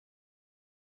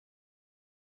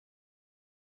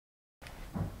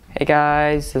Hey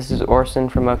guys, this is Orson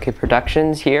from MOC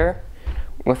Productions here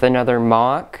with another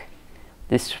MOC.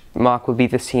 This MOC will be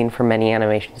the scene for many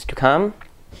animations to come.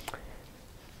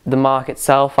 The MOC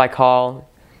itself I call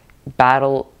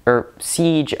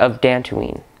Siege of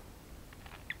Dantooine.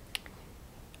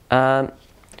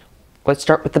 Let's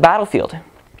start with the battlefield.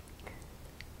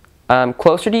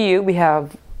 Closer to you, we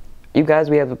have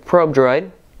a probe droid,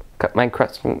 my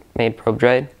custom-made probe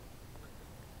droid,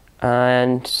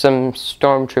 and some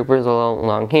stormtroopers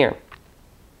along here.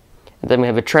 And then we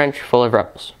have a trench full of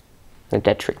rebels, a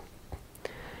dead tree.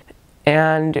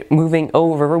 And moving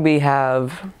over, we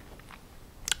have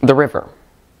the river.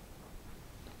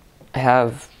 I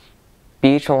have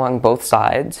beach along both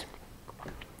sides,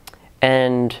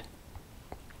 and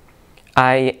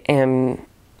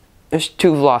there's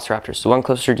two velociraptors. The one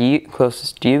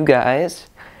closest to you guys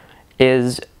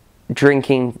is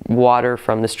drinking water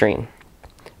from the stream.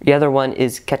 The other one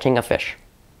is catching a fish.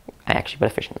 I actually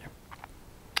put a fish in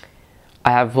there.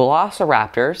 I have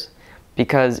velociraptors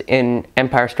because in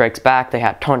Empire Strikes Back they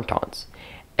had tauntauns.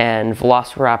 And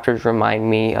velociraptors remind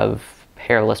me of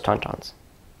hairless tauntauns.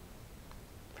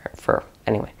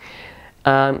 Anyway.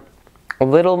 A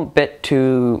little bit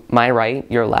to my right,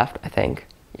 your left, I think.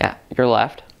 Yeah, your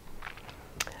left.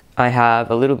 I have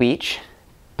a little beach,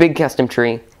 big custom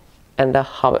tree, and a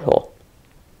hobbit hole,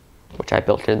 which I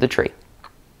built into the tree.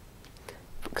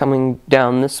 Coming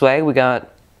down this way, we got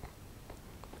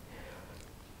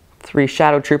 3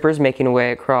 shadow troopers making a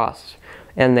way across,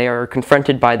 and they are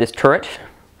confronted by this turret,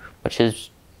 which is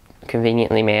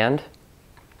conveniently manned.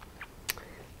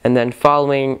 And then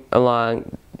following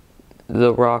along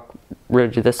the rock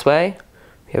ridge this way,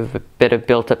 we have a bit of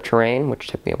built-up terrain, which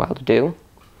took me a while to do.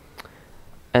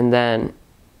 And then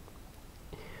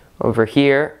over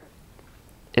here,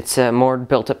 it's a more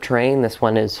built-up terrain. This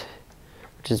one is,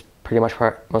 which is pretty much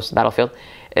most of the battlefield.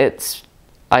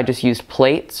 I just used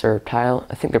plates or tile,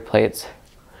 I think they're plates,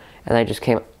 and I just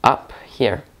came up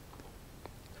here.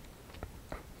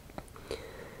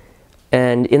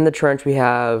 And in the trench we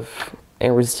have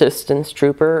a resistance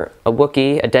trooper, a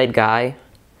Wookiee, a dead guy,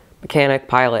 mechanic,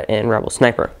 pilot, and rebel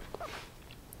sniper.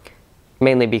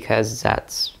 Mainly because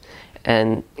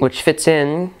which fits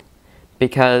in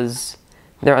because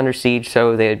they're under siege,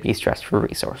 so they would be stressed for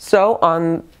resource. So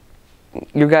on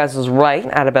you guys' right,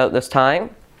 at about this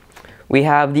time, we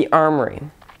have the armory.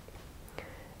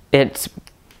 And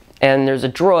there's a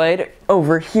droid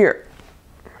over here.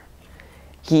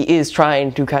 He is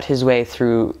trying to cut his way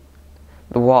through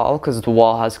the wall because the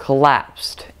wall has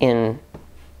collapsed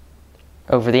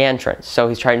over the entrance, so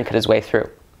he's trying to cut his way through.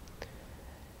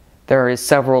 There is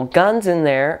several guns in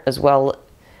there as well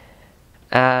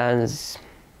as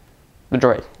the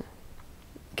droid.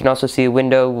 You can also see a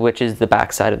window, which is the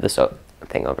back side of this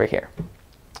thing over here.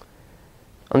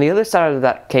 On the other side of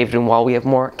that caved-in wall, we have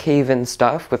more cave-in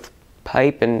stuff with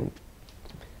pipe and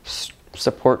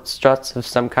support struts of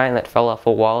some kind that fell off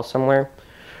a wall somewhere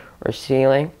or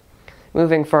ceiling.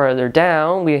 Moving farther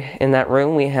down, in that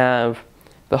room we have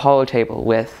the holotable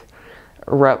with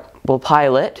a rebel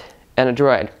pilot and a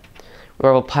droid. The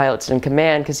rebel pilot's in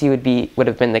command because he would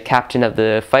have been the captain of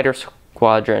the fighter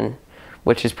squadron,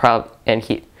 which is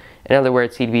in other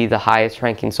words, he'd be the highest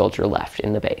ranking soldier left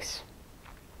in the base.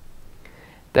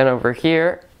 Then over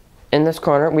here, in this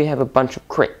corner, we have a bunch of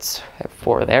crates. I have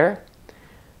 4 there.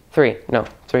 3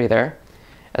 there.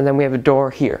 And then we have a door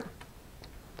here.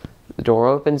 The door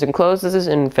opens and closes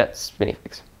and fits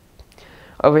minifigs.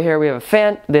 Over here we have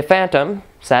the Phantom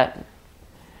set.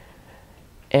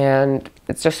 And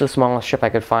it's just the smallest ship I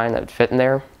could find that would fit in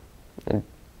there. And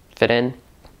fit in.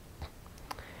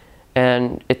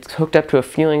 And it's hooked up to a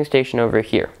fueling station over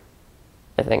here.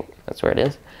 I think that's where it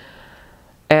is.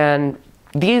 And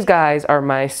these guys are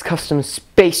my custom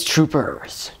space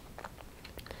troopers.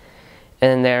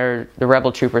 And they're the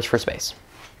rebel troopers for space.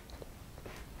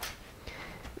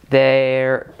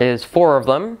 There is 4 of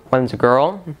them. One's a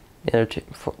girl. The other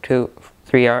the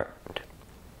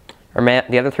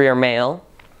other 3 are male.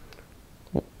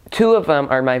 2 of them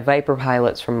are my Viper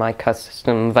pilots from my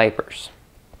custom Vipers.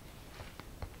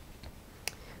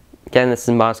 Again, this is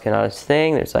MOC on his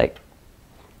thing. There's like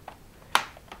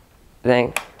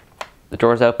the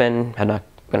door's open. I'm not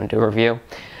going to do a review.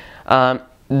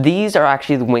 These are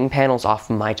actually the wing panels off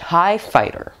my TIE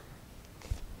fighter,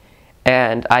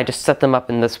 and I just set them up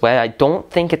in this way. I don't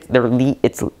think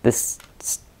this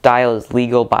style is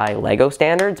legal by Lego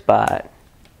standards, but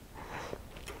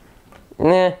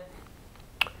And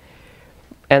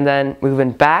then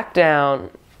moving back down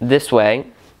this way,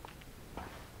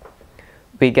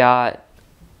 we got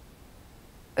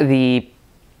the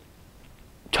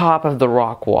top of the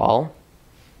rock wall,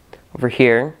 over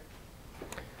here.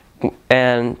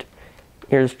 And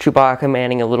here's Chewbacca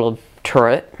manning a little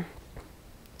turret.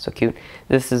 So cute.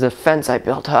 This is a fence I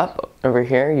built up over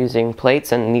here using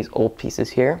plates and these old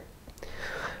pieces here.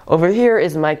 Over here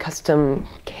is my custom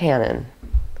cannon.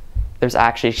 There's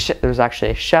actually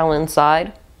a shell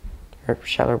inside, or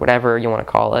shell, or whatever you want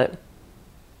to call it.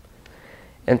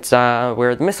 It's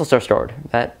where the missiles are stored.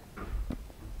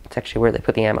 It's actually where they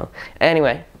put the ammo.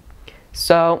 Anyway,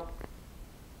 so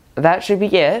that should be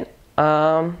it.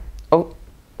 Oh,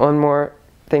 one more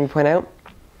thing to point out.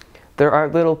 There are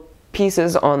little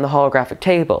pieces on the holographic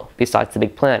table besides the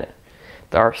big planet.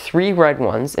 There are 3 red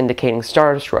ones indicating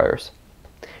Star Destroyers,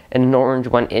 and an orange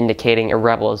one indicating a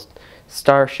Rebel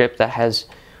starship that has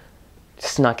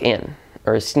snuck in,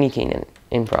 or is sneaking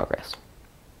in progress.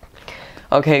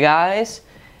 Okay guys,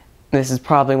 this is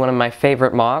probably one of my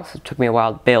favorite MOCs. It took me a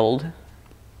while to build.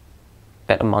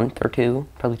 About a month or 2,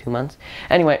 probably 2 months.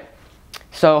 Anyway,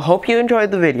 so hope you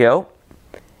enjoyed the video.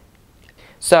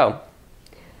 So,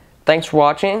 thanks for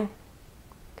watching.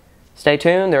 Stay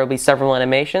tuned, there will be several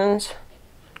animations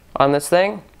on this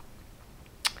thing.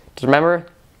 Just remember,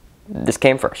 this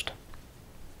came first.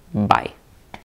 Bye.